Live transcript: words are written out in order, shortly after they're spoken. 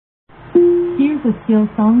is a skill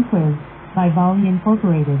song quiz by Volley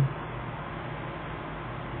Incorporated.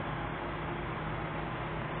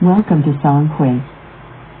 Welcome to Song Quiz.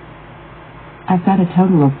 I've got a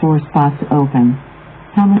total of 4 spots open.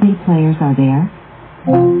 How many players are there?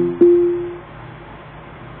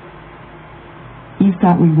 You've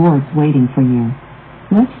got rewards waiting for you.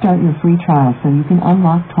 Let's start your free trial so you can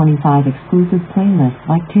unlock 25 exclusive playlists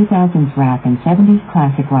like 2000s rap and 70s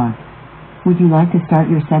classic rock. Would you like to start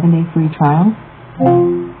your 7-day free trial?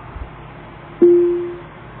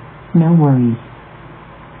 No worries.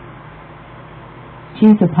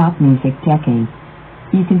 Choose a pop music decade.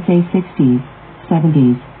 You can say 60s,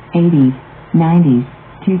 70s, 80s, 90s,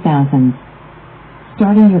 2000s.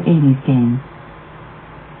 Starting your 80s game.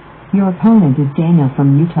 Your opponent is Daniel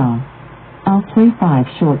from Utah. I'll play 5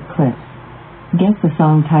 short clips. Guess the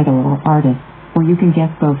song title or artist, or you can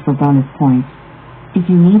guess both for bonus points. If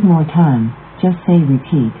you need more time, just say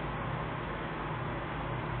repeat.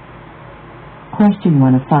 Question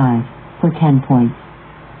 1 of 5, for 10 points.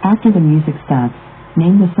 After the music stops,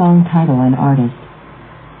 name the song title and artist.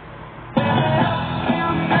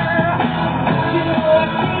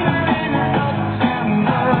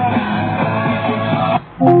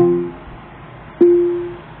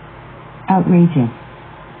 Outrageous.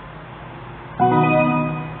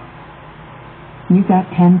 You got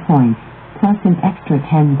 10 points, plus an extra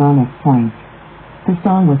 10 bonus points. The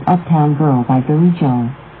song was Uptown Girl by Billy Joel.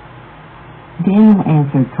 Daniel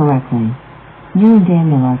answered correctly. You and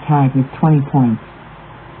Daniel are tied with 20 points.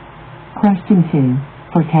 Question 2,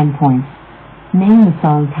 for 10 points. Name the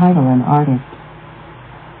song title and artist.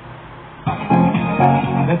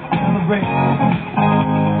 Let's celebrate.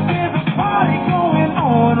 There's a party going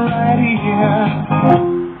on right here.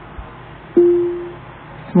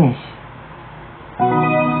 Swish.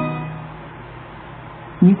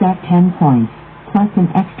 You got 10 points, plus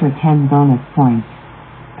an extra 10 bonus points.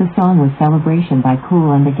 The song was Celebration by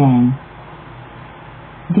Kool and the Gang.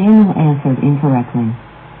 Daniel answered incorrectly.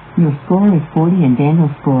 Your score is 40 and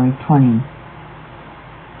Daniel's score is 20.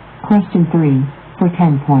 Question 3, for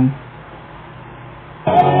 10 points.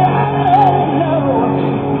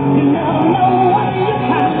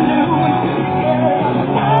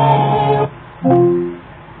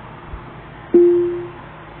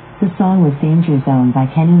 The song was Danger Zone by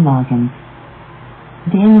Kenny Loggins.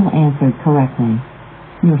 Daniel answered correctly.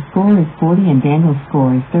 Your score is 40 and Daniel's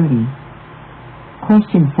score is 30.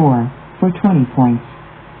 Question 4, for 20 points.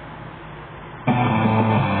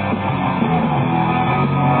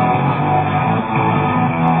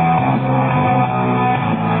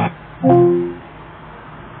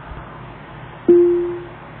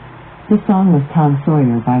 The song was Tom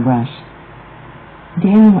Sawyer by Rush.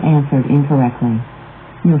 Daniel answered incorrectly.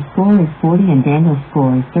 Your score is 40 and Daniel's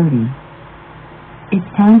score is 30. It's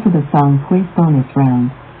time for the song quiz bonus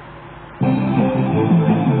round.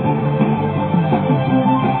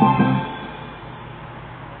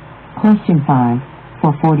 Question 5,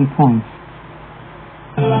 for 40 points.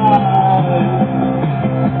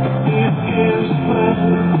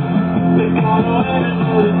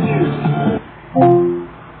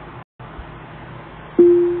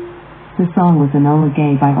 The song was Enola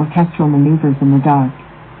Gay by Orchestral Maneuvers in the Dark.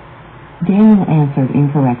 Daniel answered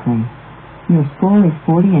incorrectly. Your score is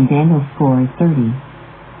 40 and Daniel's score is 30.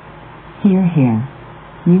 Hear, hear.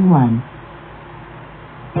 You won.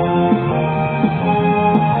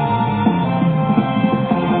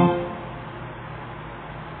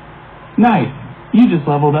 Nice! You just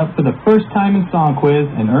leveled up for the first time in Song Quiz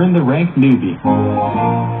and earned the rank newbie.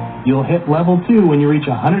 You'll hit level 2 when you reach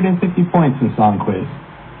 150 points in Song Quiz.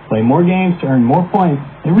 Play more games to earn more points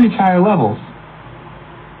and reach higher levels.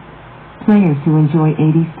 Players who enjoy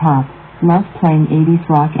 80s pop love playing 80s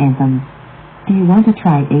rock anthems. Do you want to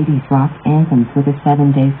try 80s rock anthems with a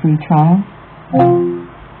 7-day free trial?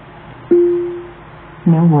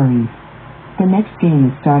 No worries. The next game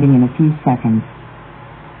is starting in a few seconds.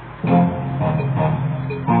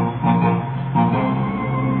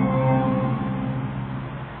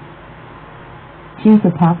 Choose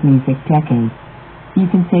a pop music decade. You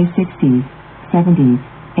can say 60s, 70s,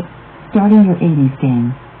 starting your 80s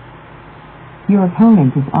game. Your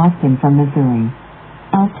opponent is Austin from Missouri.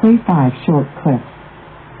 I'll play 5 short clips.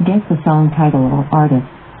 Guess the song title or artist,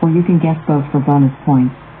 or you can guess both for bonus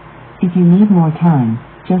points. If you need more time,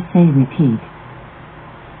 just say repeat.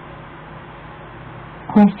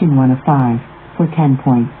 Question 1 of 5, for 10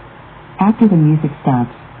 points. After the music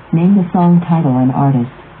stops, name the song title and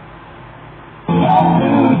artist.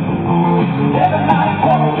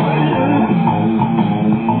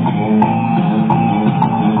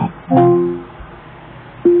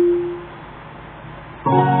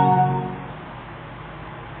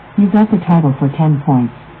 You got the title for 10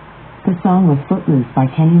 points. The song was Footloose by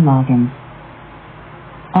Kenny Loggins.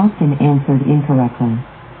 Austin answered incorrectly.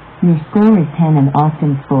 Your score is 10 and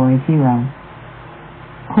Austin's score is 0.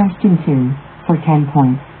 Question 2, for 10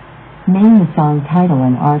 points. Name the song title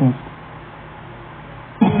and artist.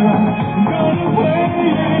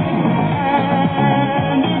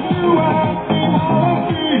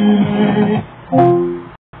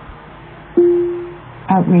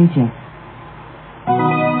 Outrageous.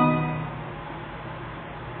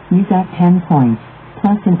 You got 10 points,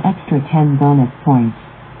 plus an extra 10 bonus points.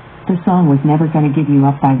 The song was Never Gonna Give You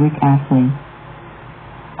Up by Rick Astley.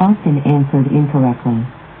 Austin answered incorrectly.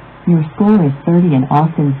 Your score is 30 and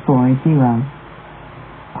Austin's score is 0.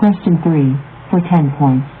 Question 3, for 10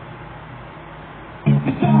 points.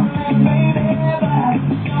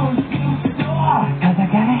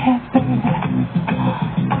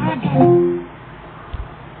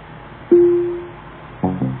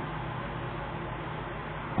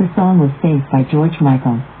 The song was Faith by George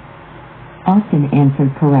Michael. Austin answered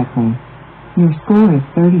correctly. Your score is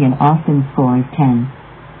 30 and Austin's score is 10.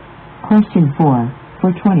 Question 4,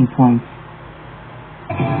 for 20 points.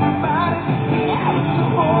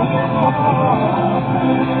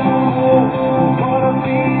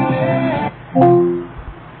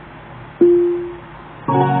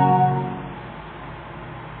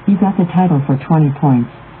 You got the title for 20 points.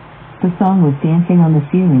 The song was Dancing on the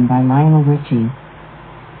Ceiling by Lionel Richie.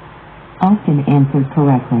 Austin answered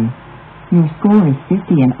correctly. Your score is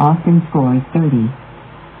 50 and Austin's score is 30.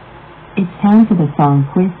 It's time for the song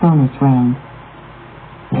quiz bonus round.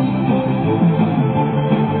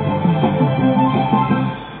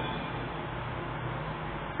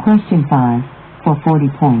 Question 5, for 40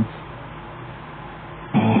 points.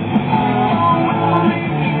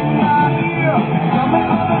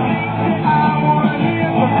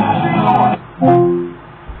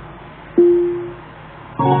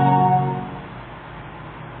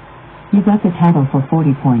 You got the title for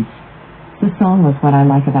 40 points. The song was What I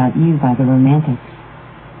Like About You by the Romantics.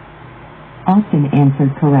 Austin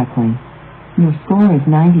answered correctly. Your score is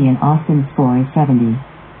 90 and Austin's score is 70.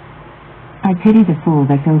 I pity the fool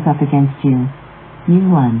that goes up against you. You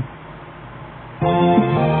won.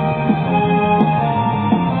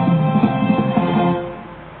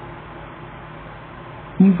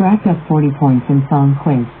 You've racked up 40 points in Song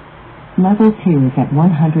Quiz. Level 2 is at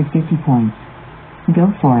 150 points.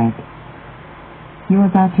 Go for it. You're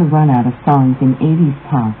about to run out of songs in 80s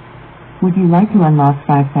pop. Would you like to unlock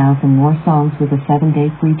 5,000 more songs with a 7-day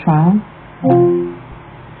free trial?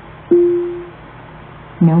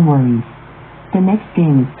 No worries. The next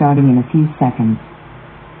game is starting in a few seconds.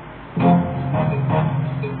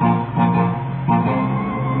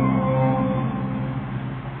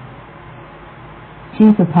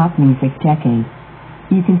 Choose a pop music decade.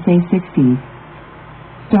 You can say 60s.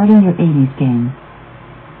 Starting your 80s game.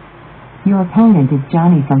 Your opponent is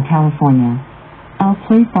Johnny from California. I'll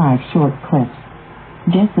play 5 short clips.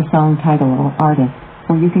 Guess the song title or artist,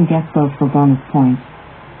 or you can guess both for bonus points.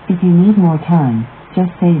 If you need more time,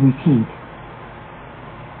 just say repeat.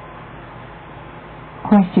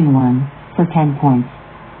 Question 1, for 10 points.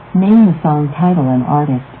 Name the song title and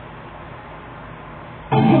artist.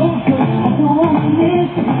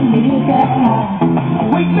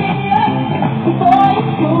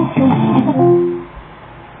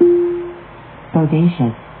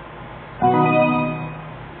 Bodacious.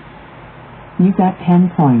 You got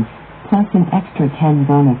 10 points, plus an extra 10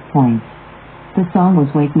 bonus points. The song was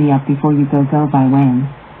Wake Me Up Before You Go Go by Wham.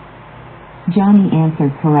 Johnny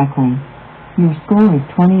answered correctly. Your score is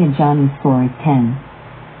 20 and Johnny's score is 10.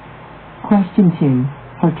 Question 2,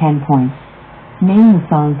 for 10 points. Name the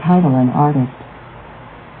song title and artist.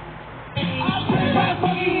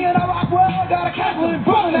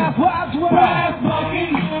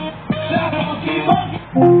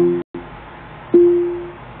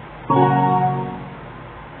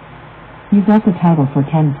 You got the title for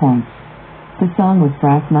 10 points. The song was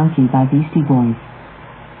Brass Monkey by Beastie Boys.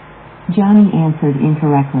 Johnny answered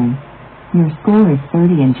incorrectly. Your score is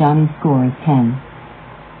 30 and Johnny's score is 10.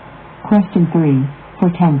 Question 3, for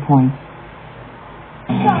 10 points.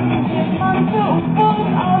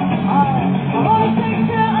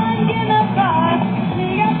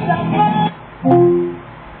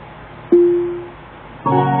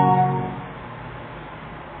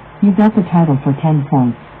 You got the title for 10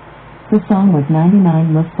 points. The song was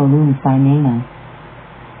 99 Los Balloons by Nena.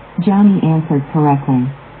 Johnny answered correctly.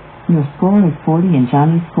 Your score is 40 and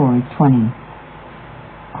Johnny's score is 20.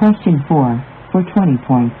 Question 4, for 20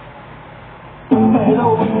 points.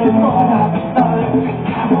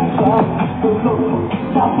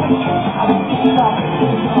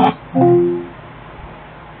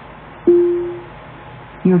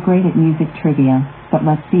 You're great at music trivia, but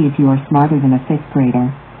let's see if you are smarter than a 5th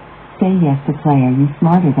grader. Say yes to play. Are you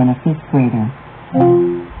smarter than a 5th grader?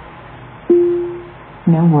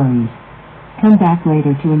 No worries. Come back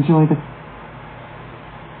later to enjoy the